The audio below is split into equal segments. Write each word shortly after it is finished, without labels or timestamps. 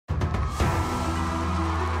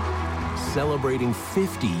celebrating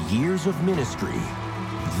 50 years of ministry.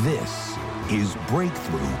 This is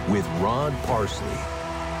Breakthrough with Rod Parsley.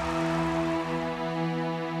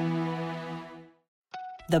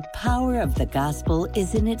 The power of the gospel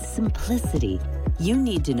is in its simplicity. You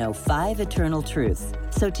need to know 5 eternal truths.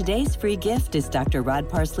 So today's free gift is Dr. Rod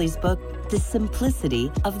Parsley's book, The Simplicity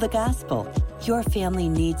of the Gospel. Your family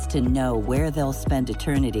needs to know where they'll spend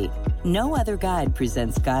eternity. No other guide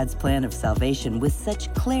presents God's plan of salvation with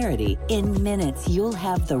such clarity. In minutes, you'll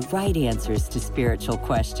have the right answers to spiritual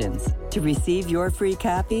questions. To receive your free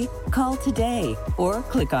copy, call today or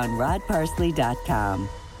click on rodparsley.com.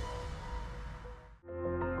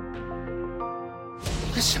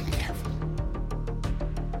 Listen carefully.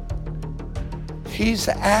 He's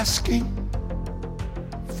asking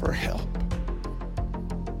for help.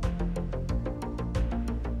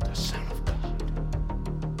 The Son of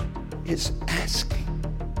God is asking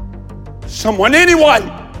someone,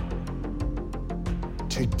 anyone,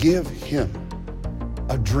 to give him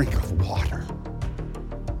a drink of water.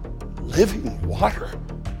 Living water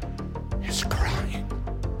is crying,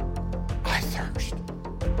 I thirst.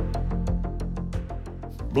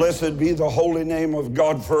 Blessed be the holy name of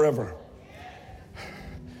God forever.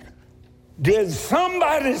 Did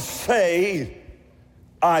somebody say,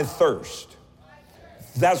 I thirst?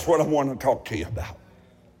 That's what I want to talk to you about.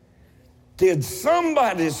 Did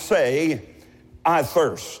somebody say, I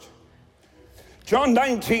thirst? John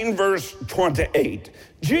 19, verse 28.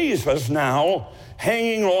 Jesus now,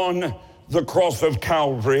 hanging on the cross of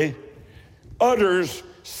Calvary, utters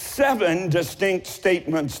 7 distinct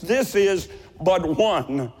statements. This is but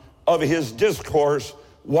one of his discourse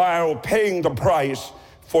while paying the price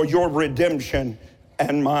for your redemption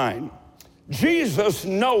and mine. Jesus,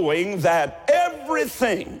 knowing that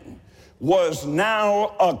everything was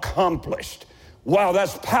now accomplished. Wow,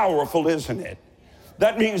 that's powerful, isn't it?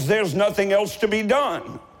 That means there's nothing else to be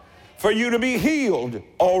done. For you to be healed,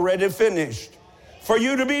 already finished. For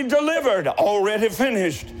you to be delivered, already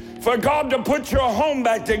finished. For God to put your home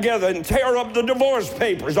back together and tear up the divorce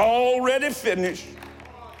papers, already finished.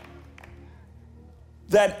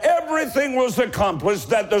 That everything was accomplished,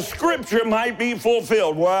 that the scripture might be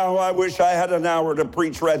fulfilled. Wow, I wish I had an hour to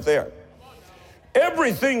preach right there.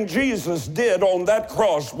 Everything Jesus did on that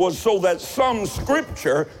cross was so that some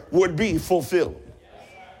scripture would be fulfilled.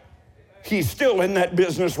 He's still in that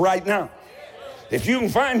business right now. If you can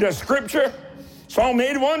find a scripture, Psalm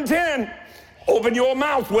 81:10, open your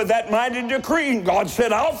mouth with that mighty decree. And God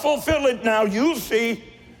said, I'll fulfill it now. You see,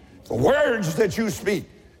 the words that you speak,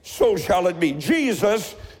 so shall it be.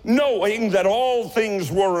 Jesus, knowing that all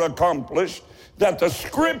things were accomplished, that the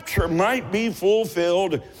scripture might be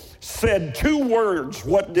fulfilled, said 2 words.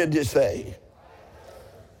 What did he say?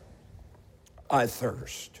 I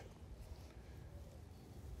thirst.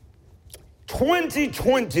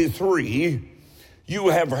 2023, you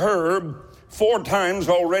have heard 4 times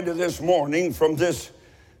already this morning from this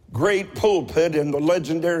great pulpit in the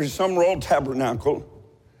legendary Summerall Tabernacle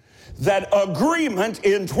that agreement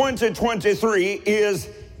in 2023 is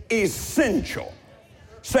essential.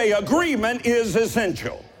 Say, agreement is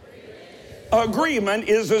essential. Agreement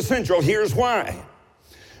is essential. Here's why.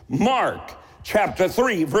 Mark chapter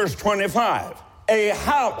 3, verse 25. A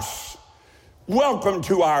house. Welcome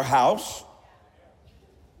to our house.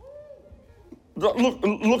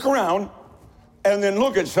 Look around and then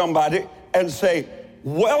look at somebody and say,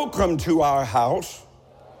 welcome to our house.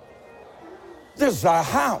 This is our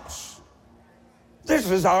house. This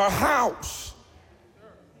is our house.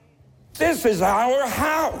 This is our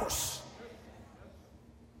house.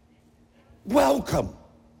 Welcome.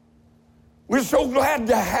 We're so glad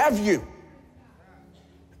to have you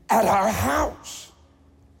at our house.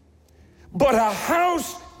 But a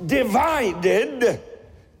house divided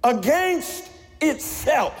against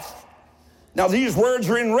itself. Now these words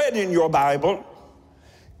are in red in your Bible.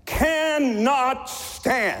 Cannot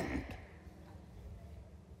stand.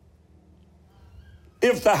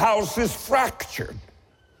 If the house is fractured,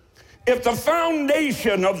 if the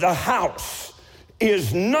foundation of the house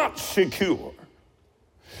is not secure,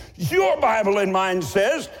 your Bible and mine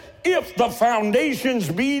says, if the foundations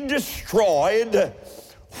be destroyed,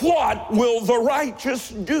 what will the righteous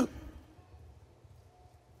do?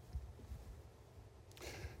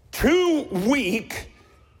 Too weak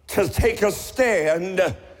to take a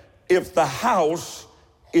stand if the house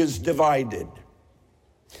is divided.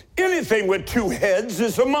 Anything with 2 heads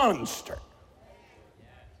is a monster.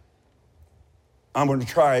 I'm going to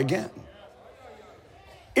try again.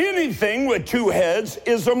 Anything with 2 heads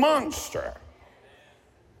is a monster.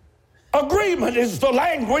 Agreement is the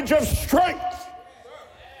language of strength.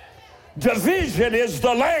 Division is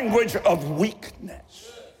the language of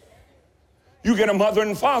weakness. You get a mother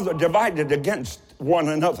and father divided against one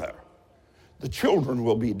another, the children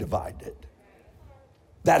will be divided.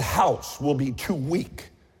 That house will be too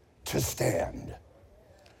weak to stand.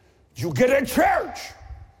 You get a church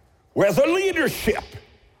where the leadership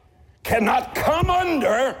cannot come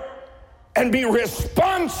under and be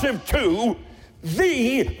responsive to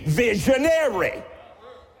the visionary.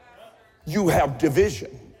 You have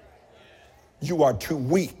division. You are too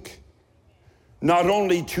weak, not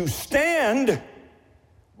only to stand,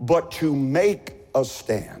 but to make a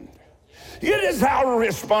stand. It is our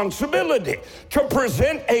responsibility to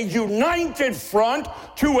present a united front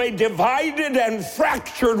to a divided and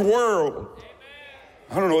fractured world.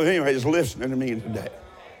 I don't know if anybody's listening to me today.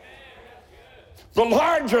 The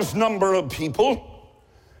largest number of people,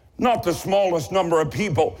 not the smallest number of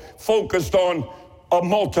people, focused on a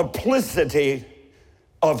multiplicity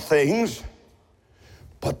of things,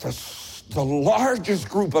 but the largest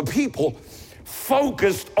group of people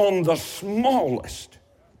focused on the smallest.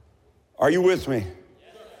 Are you with me?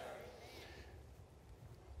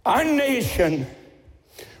 Our nation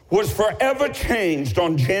was forever changed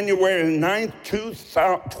on January 9th,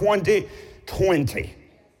 2020.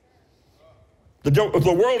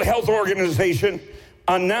 The World Health Organization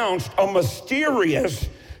announced a mysterious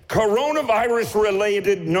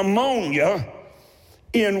coronavirus-related pneumonia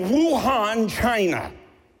in Wuhan, China.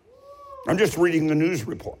 I'm just reading the news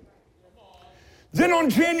report. Then on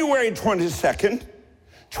January 22nd,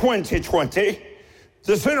 2020,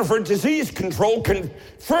 the Center for Disease Control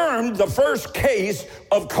confirmed the first case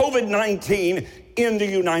of COVID-19 in the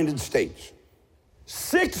United States.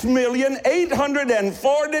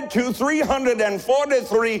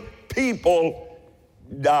 6,842,343 people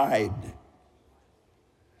died.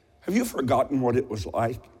 Have you forgotten what it was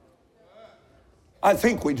like? I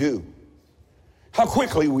think we do. How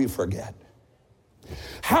quickly we forget.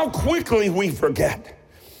 How quickly we forget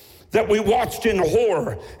that we watched in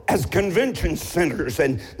horror as convention centers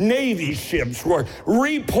and Navy ships were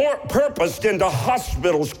repurposed into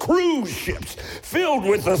hospitals. Cruise ships filled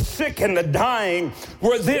with the sick and the dying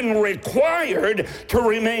were then required to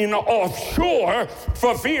remain offshore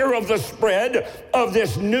for fear of the spread of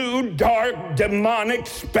this new dark demonic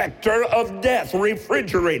specter of death.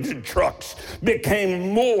 Refrigerated trucks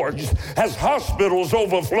became morgues as hospitals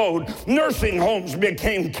overflowed. Nursing homes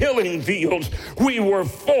became killing fields. We were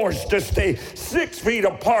forced to stay 6 feet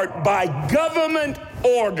apart by government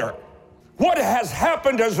order. What has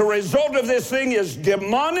happened as a result of this thing is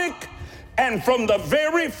demonic, and from the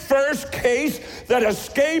very first case that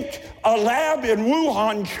escaped a lab in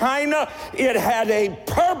Wuhan, China, it had a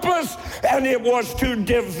purpose, and it was to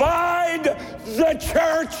divide the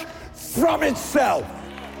church from itself.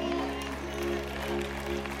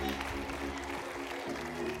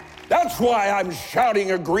 That's why I'm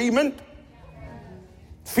shouting agreement.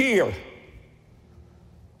 Fear,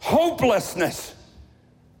 hopelessness,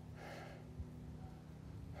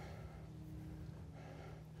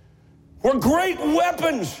 were great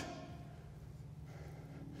weapons.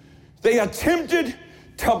 They attempted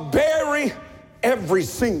to bury every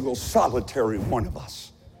single solitary one of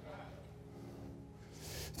us.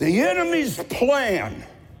 The enemy's plan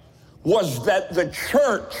was that the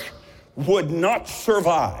church would not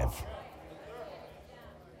survive.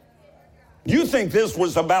 You think this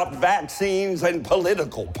was about vaccines and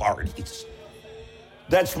political parties.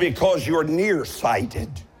 That's because you're nearsighted.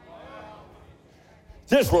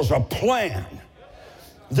 This was a plan.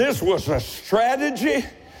 This was a strategy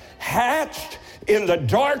hatched in the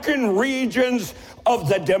darkened regions of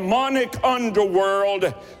the demonic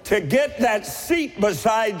underworld to get that seat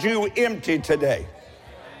beside you empty today.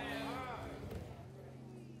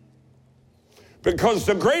 Because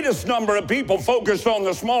the greatest number of people focused on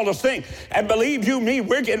the smallest thing. And believe you me,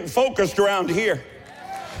 we're getting focused around here.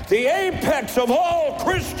 The apex of all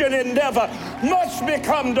Christian endeavor must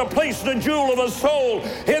become to place the jewel of a soul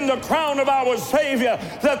in the crown of our Savior,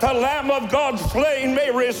 that the Lamb of God slain may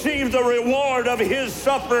receive the reward of his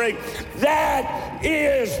suffering. That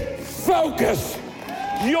is focus.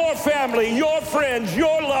 Your family, your friends,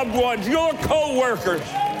 your loved ones, your co-workers.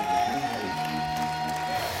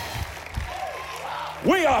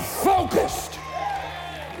 We are focused.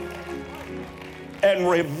 And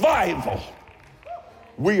revival.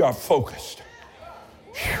 We are focused.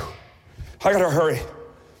 Whew. I gotta hurry.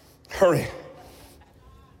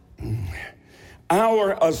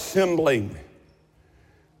 Our assembling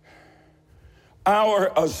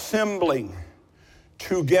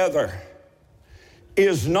together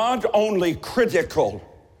is not only critical,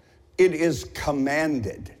 it is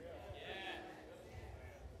commanded.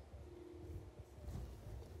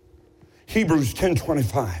 Hebrews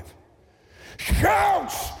 10:25.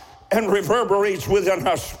 Shouts and reverberates within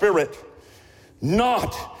our spirit,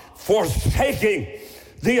 not forsaking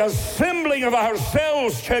the assembling of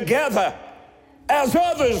ourselves together as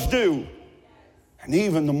others do. And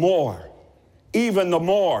even the more.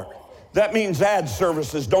 That means add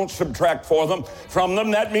services, don't subtract from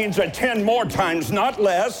them. That means attend more times, not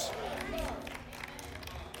less.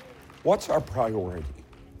 What's our priority?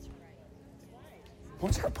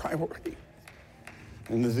 What's our priority?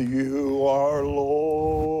 And you are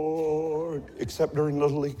Lord, except during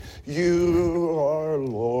Little League. You are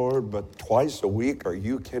Lord, but twice a week, are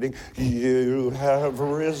you kidding? You have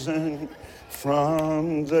risen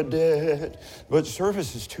from the dead. But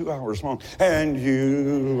service is 2 hours long. And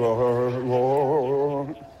you are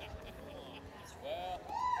Lord.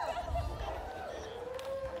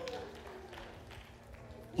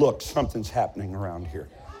 Look, something's happening around here.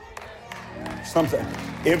 Something.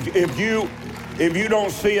 If you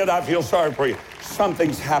don't see it, I feel sorry for you.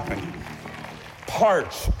 Something's happening.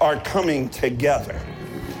 Parts are coming together.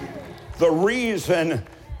 The reason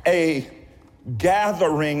a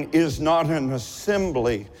gathering is not an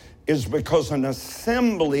assembly is because an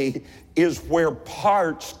assembly is where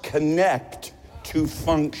parts connect to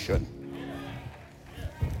function.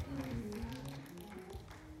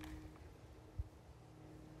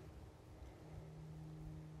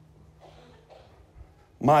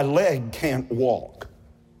 My leg can't walk.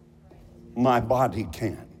 My body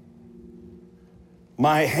can.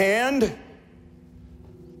 My hand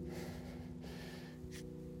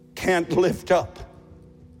can't lift up,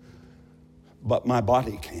 but my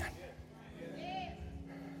body can.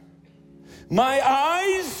 My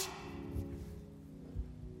eyes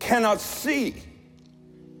cannot see,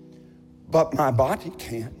 but my body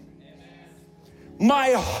can.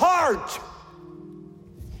 My heart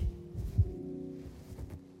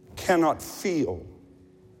cannot feel,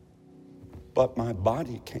 but my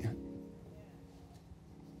body can.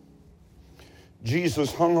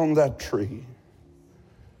 Jesus hung on that tree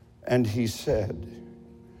and he said,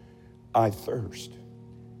 I thirst.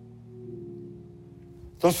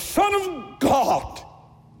 The Son of God,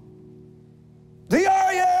 the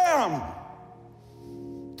I am,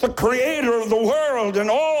 the creator of the world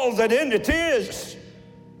and all that in it is,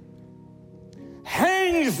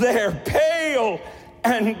 hangs there pale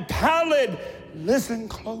and pallid. Listen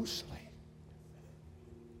closely.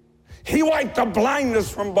 He wiped the blindness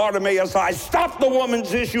from Bartimaeus' eyes, stopped the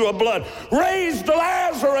woman's issue of blood, raised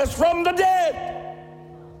Lazarus from the dead.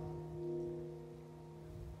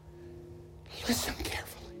 Listen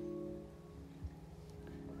carefully.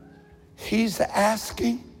 He's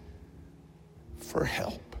asking for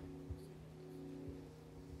help.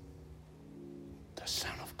 The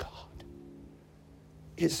Son of God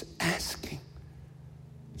is asking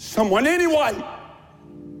someone, anyone,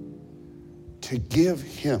 to give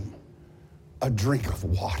him a drink of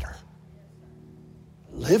water.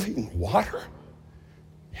 Living water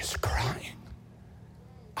is crying,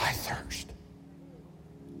 I thirst.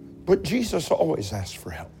 But Jesus always asks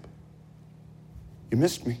for help. You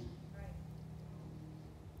missed me.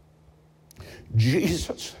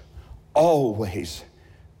 Jesus always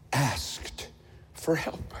asked for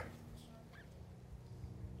help.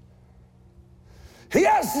 He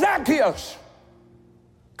asked Zacchaeus,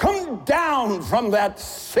 come down from that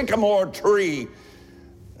sycamore tree.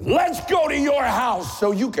 Let's go to your house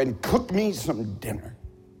so you can cook me some dinner.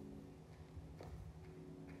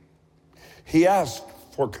 He asked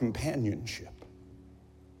for companionship.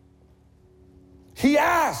 He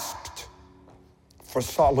asked for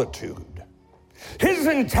solitude. His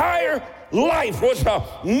entire life was a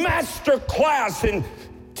master class in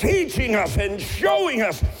teaching us and showing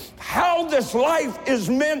us how this life is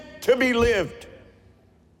meant to be lived.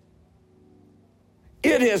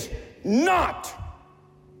 It is not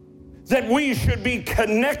that we should be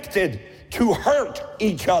connected to hurt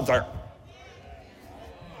each other,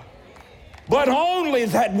 but only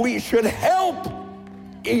that we should help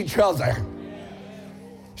each other,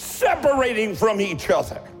 separating from each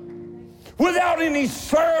other, without any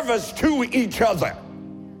service to each other,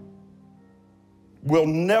 will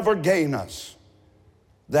never gain us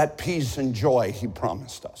that peace and joy he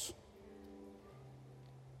promised us.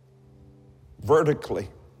 Vertically,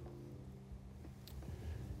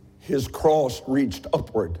 his cross reached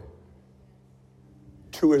upward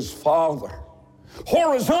to his Father.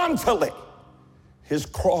 Horizontally, his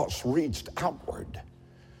cross reached outward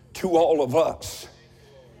to all of us.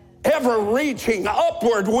 Ever reaching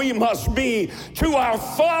upward we must be to our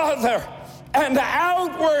Father, and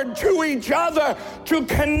outward to each other to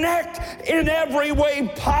connect in every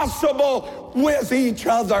way possible with each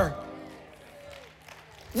other.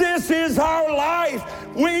 This is our life.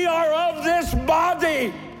 We are of this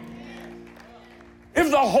body. If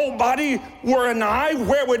the whole body were an eye,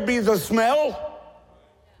 where would be the smell?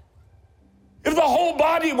 If the whole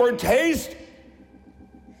body were taste,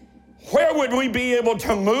 where would we be able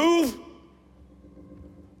to move?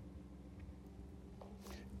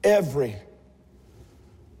 Every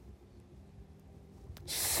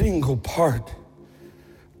single part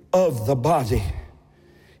of the body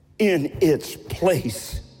in its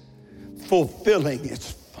place, fulfilling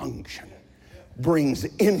its function, brings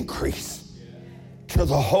increase to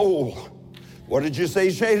the whole. What did you say,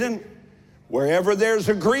 Shaden? Wherever there's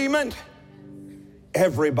agreement,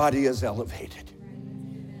 everybody is elevated.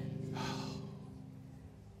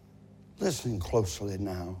 Listen closely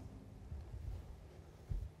now.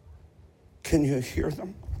 Can you hear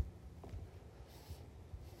them?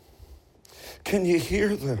 Can you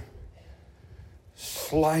hear the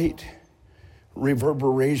slight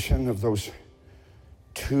reverberation of those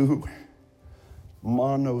two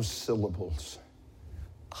monosyllables?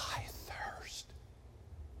 I thirst.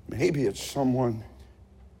 Maybe it's someone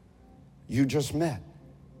you just met.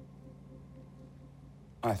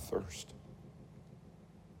 I thirst.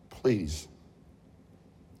 Please,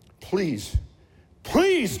 please,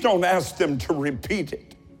 please don't ask them to repeat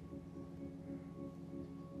it.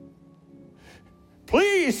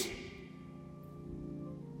 Please.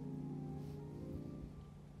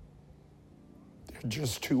 They're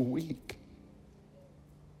just too weak.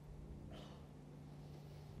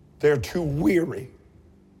 They're too weary.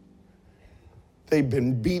 They've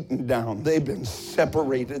been beaten down. They've been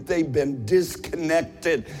separated. They've been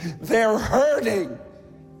disconnected. They're hurting.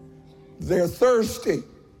 They're thirsty.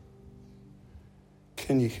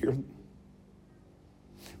 Can you hear them?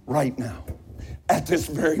 Right now, at this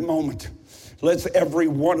very moment, let's every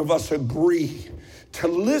one of us agree to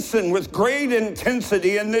listen with great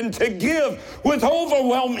intensity and then to give with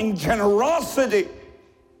overwhelming generosity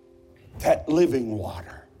that living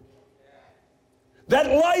water,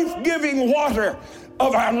 that life-giving water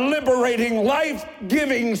of our liberating,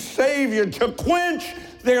 life-giving Savior to quench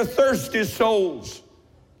their thirsty souls.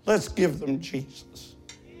 Let's give them Jesus.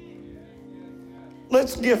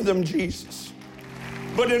 Let's give them Jesus.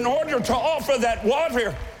 But in order to offer that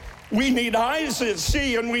water, we need eyes that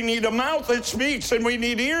see, and we need a mouth that speaks, and we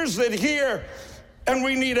need ears that hear, and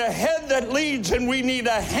we need a head that leads, and we need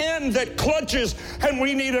a hand that clutches, and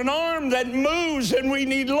we need an arm that moves, and we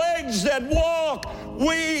need legs that walk.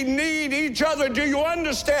 We need each other. Do you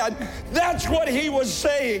understand? That's what he was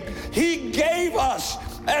saying. He gave us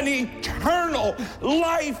an eternal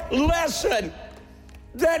life lesson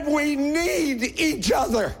that we need each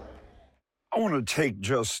other. I want to take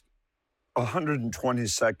just 120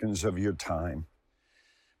 seconds of your time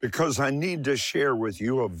because I need to share with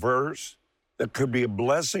you a verse that could be a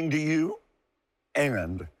blessing to you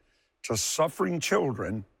and to suffering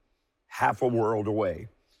children half a world away.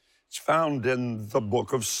 It's found in the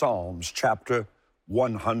book of Psalms, chapter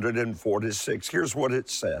 146. Here's what it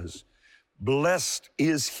says. Blessed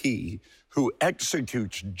is he who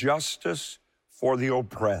executes justice for the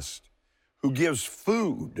oppressed, who gives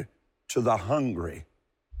food to the hungry.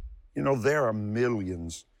 You know, there are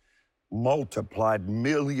millions, multiplied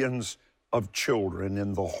millions of children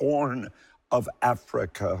in the Horn of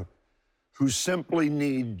Africa who simply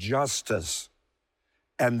need justice,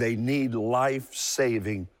 and they need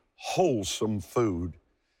life-saving, wholesome food.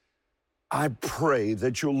 I pray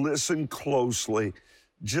that you'll listen closely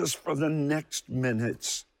just for the next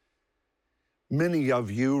minutes. Many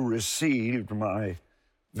of you received my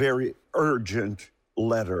very urgent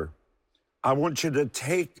letter. I want you to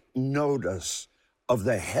take notice of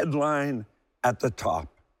the headline at the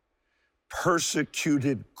top.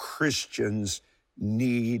 Persecuted Christians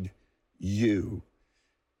need you.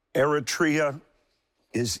 Eritrea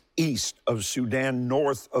is east of Sudan,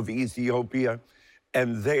 north of Ethiopia,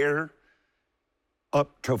 and there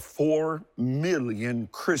up to 4 million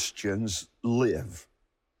Christians live.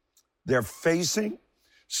 They're facing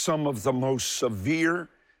some of the most severe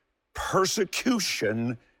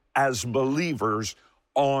persecution as believers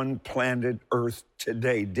on planet Earth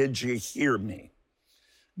today. Did you hear me?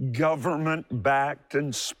 Government-backed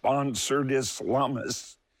and sponsored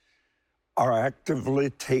Islamists are actively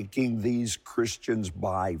taking these Christians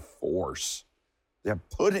by force. They're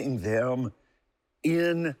putting them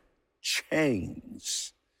in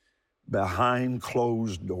chains behind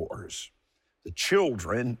closed doors. The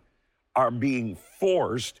children are being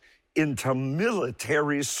forced into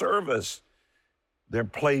military service. They're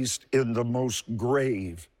placed in the most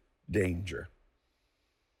grave danger.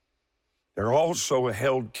 They're also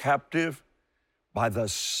held captive by the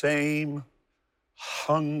same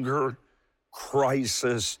hunger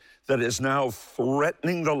crisis that is now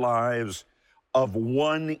threatening the lives of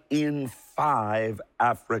 1 in 5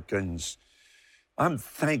 Africans. I'm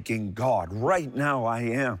thanking God right now, I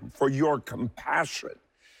am, for your compassion,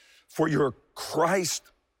 for your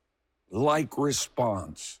Christ-like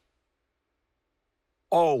response.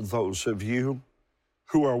 All those of you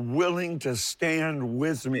who are willing to stand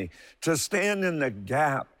with me, to stand in the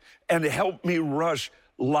gap and help me rush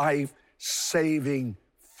life-saving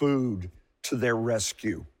food to their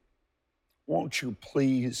rescue. Won't you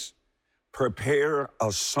please prepare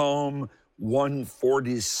a Psalm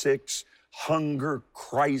 146 hunger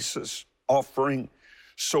crisis offering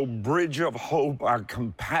so Bridge of Hope, our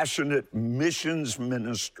compassionate missions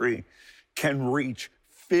ministry, can reach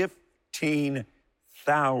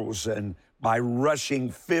 15,000 by rushing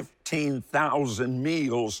 15,000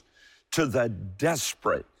 meals to the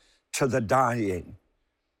desperate, to the dying.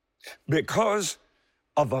 Because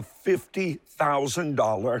of a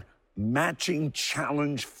 $50,000 matching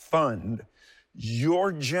challenge fund,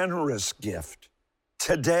 your generous gift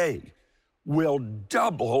today will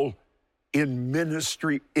double in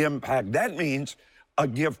ministry impact. That means a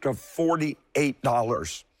gift of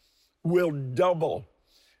 $48 will double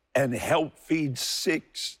and help feed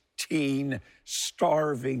 16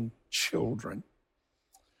 starving children.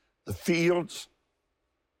 The fields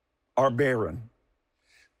are barren.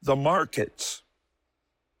 The markets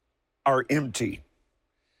are empty.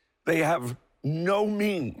 They have no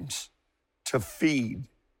means to feed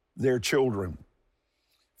their children.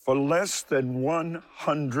 For less than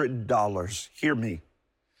 $100, hear me,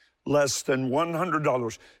 less than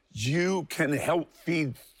 $100, you can help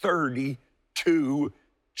feed 32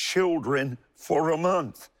 children for a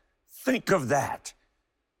month. Think of that.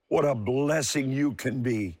 What a blessing you can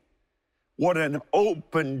be. What an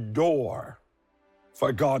open door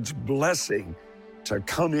for God's blessing to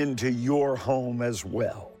come into your home as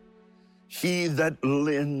well. He that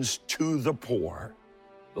lends to the poor,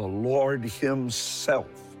 the Lord himself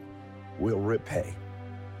will repay.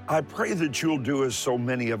 I pray that you'll do as so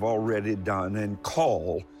many have already done and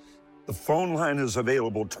call. The phone line is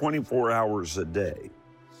available 24 hours a day.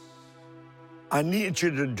 I need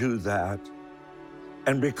you to do that.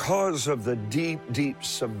 And because of the deep, deep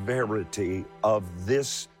severity of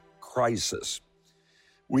this crisis,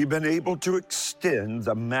 we've been able to extend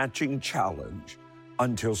the matching challenge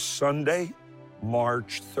until Sunday,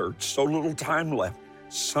 March 3rd. So little time left.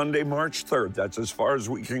 Sunday, March 3rd. That's as far as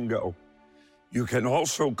we can go. You can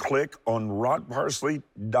also click on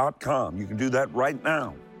rodparsley.com. You can do that right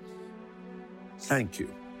now. Thank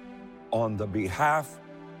you on the behalf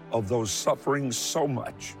of those suffering so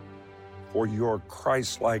much for your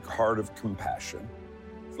Christ-like heart of compassion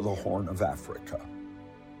for the Horn of Africa.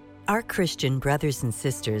 Our Christian brothers and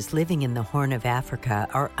sisters living in the Horn of Africa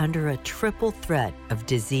are under a triple threat of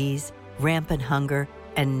disease, rampant hunger,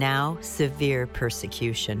 and now severe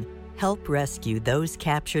persecution. Help rescue those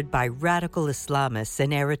captured by radical Islamists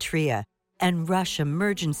in Eritrea and rush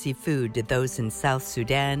emergency food to those in South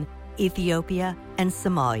Sudan, Ethiopia, and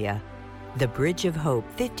Somalia. The Bridge of Hope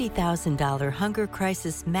 $50,000 Hunger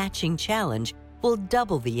Crisis Matching Challenge will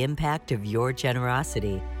double the impact of your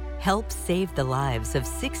generosity. Help save the lives of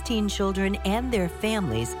 16 children and their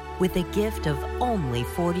families with a gift of only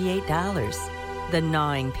 $48. The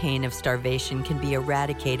gnawing pain of starvation can be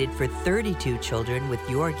eradicated for 32 children with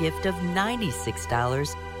your gift of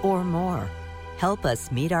 $96 or more. Help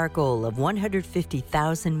us meet our goal of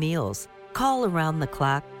 150,000 meals. Call around the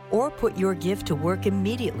clock or put your gift to work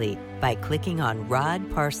immediately by clicking on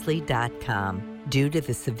rodparsley.com. Due to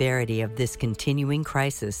the severity of this continuing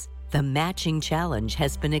crisis, the matching challenge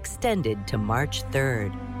has been extended to March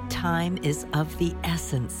 3rd. Time is of the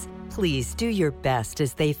essence. Please do your best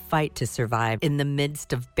as they fight to survive in the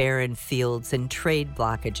midst of barren fields and trade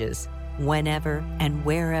blockages. Whenever and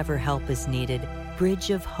wherever help is needed,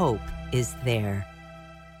 Bridge of Hope is there.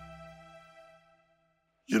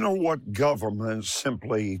 You know what government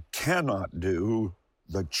simply cannot do?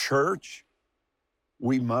 The church,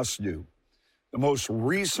 we must do. The most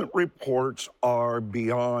recent reports are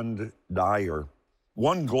beyond dire.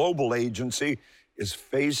 One global agency is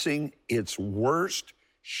facing its worst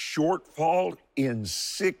shortfall in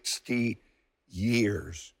 60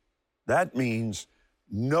 years. That means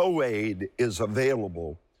no aid is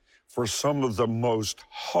available for some of the most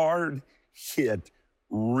hard-hit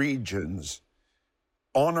regions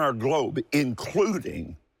on our globe,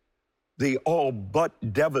 including the all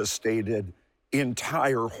but devastated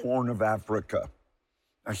entire Horn of Africa.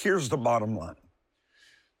 Now, here's the bottom line.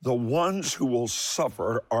 The ones who will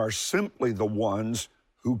suffer are simply the ones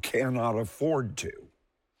who cannot afford to.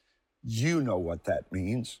 You know what that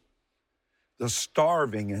means. The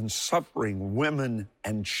starving and suffering women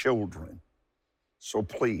and children. So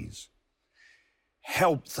please,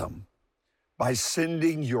 help them by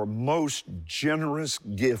sending your most generous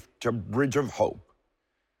gift to Bridge of Hope.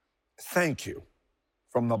 Thank you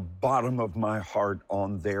from the bottom of my heart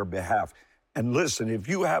on their behalf. And listen, if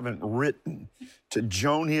you haven't written to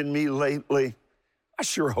Joni and me lately, I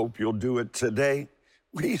sure hope you'll do it today.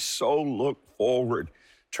 We so look forward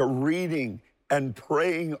to reading and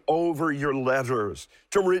praying over your letters,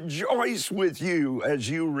 to rejoice with you as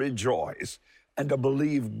you rejoice, and to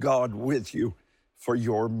believe God with you for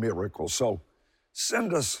your miracle. So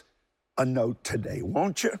send us a note today,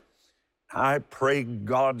 won't you? I pray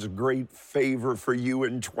God's great favor for you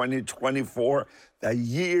in 2024, the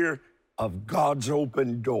year of God's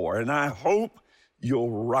open door. And I hope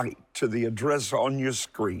you'll write to the address on your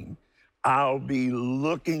screen. I'll be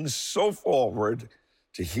looking so forward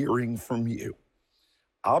to hearing from you.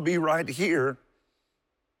 I'll be right here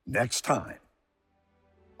next time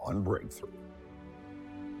on Breakthrough.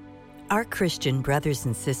 Our Christian brothers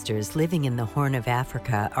and sisters living in the Horn of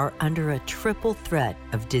Africa are under a triple threat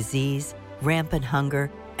of disease, rampant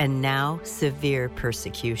hunger, and now severe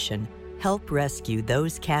persecution. Help rescue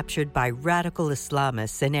those captured by radical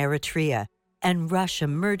Islamists in Eritrea and rush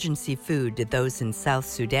emergency food to those in South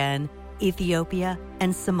Sudan, Ethiopia,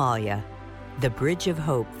 and Somalia. The Bridge of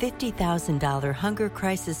Hope $50,000 Hunger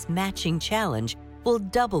Crisis Matching Challenge will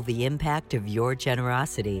double the impact of your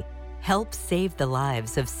generosity. Help save the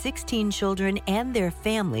lives of 16 children and their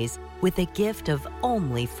families with a gift of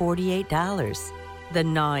only $48. The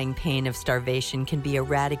gnawing pain of starvation can be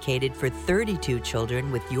eradicated for 32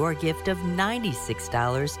 children with your gift of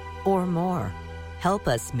 $96 or more. Help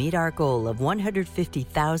us meet our goal of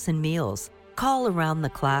 150,000 meals. Call around the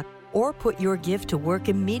clock or put your gift to work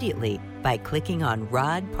immediately by clicking on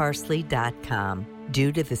rodparsley.com.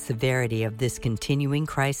 Due to the severity of this continuing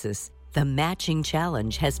crisis, the matching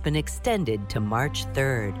challenge has been extended to March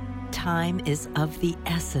 3rd. Time is of the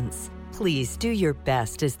essence. Please do your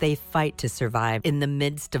best as they fight to survive in the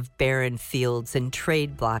midst of barren fields and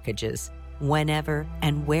trade blockages. Whenever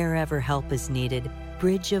and wherever help is needed,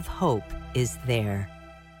 Bridge of Hope is there.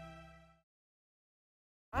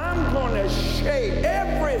 I'm going to shake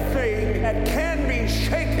everything that can be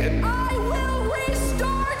shaken. I will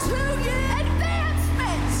restore to you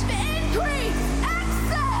advancements, increase,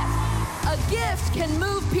 access. A gift can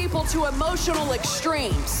move people to emotional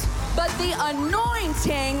extremes, but the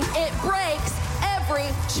anointing, it breaks every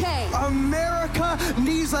chain. America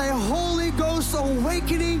needs a Holy Ghost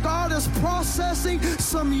awakening. God is processing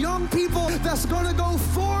some young people that's going to go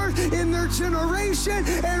forward in their generation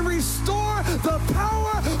and restore the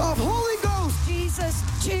power of Holy Ghost. Jesus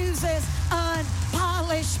chooses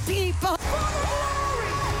unpolished people. For the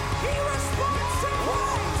glory, he responds to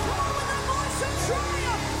praise with a voice of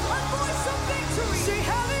triumph, a voice of victory. See,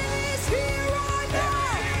 heaven is here right now.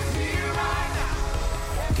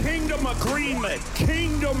 Kingdom agreement,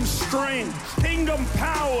 kingdom strength, kingdom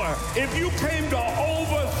power. If you came to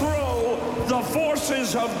overthrow the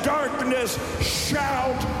forces of darkness,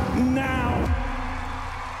 shout now.